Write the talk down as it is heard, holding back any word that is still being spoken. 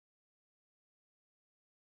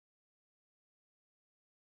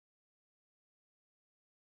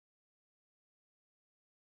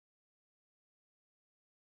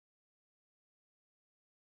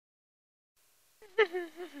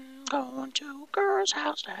Going to a girl's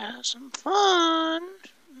house to have some fun.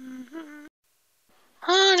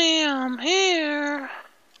 Honey, I'm here.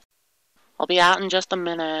 I'll be out in just a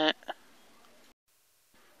minute.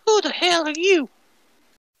 Who the hell are you?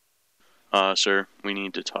 Sir, we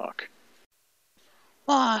need to talk.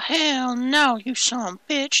 Why, hell no, you son of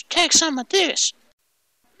a bitch. Take some of this.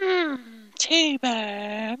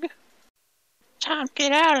 Teabag. Time to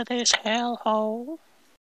get out of this hellhole.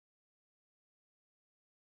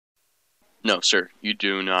 No, sir, you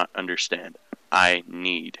do not understand. I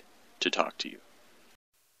need to talk to you.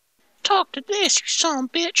 Talk to this, you son of a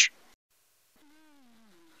bitch.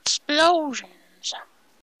 Explosions.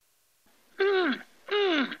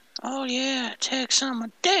 Oh yeah, take some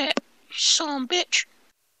of that, you son of a bitch.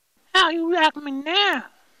 How you like me now?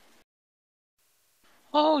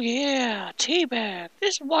 Oh yeah, teabag.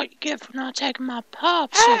 This is what you get for not taking my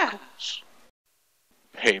popsicles.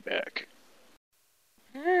 Payback.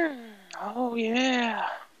 Oh yeah.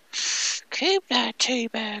 Keep that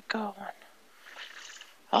teabag going.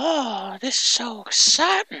 Oh, this is so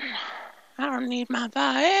exciting. I don't need my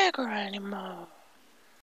Viagra anymore.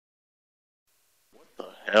 What the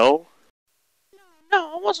hell?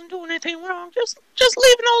 No, I wasn't doing anything wrong. Just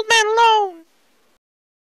leave an old man alone.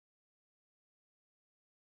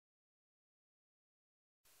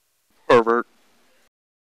 Herbert.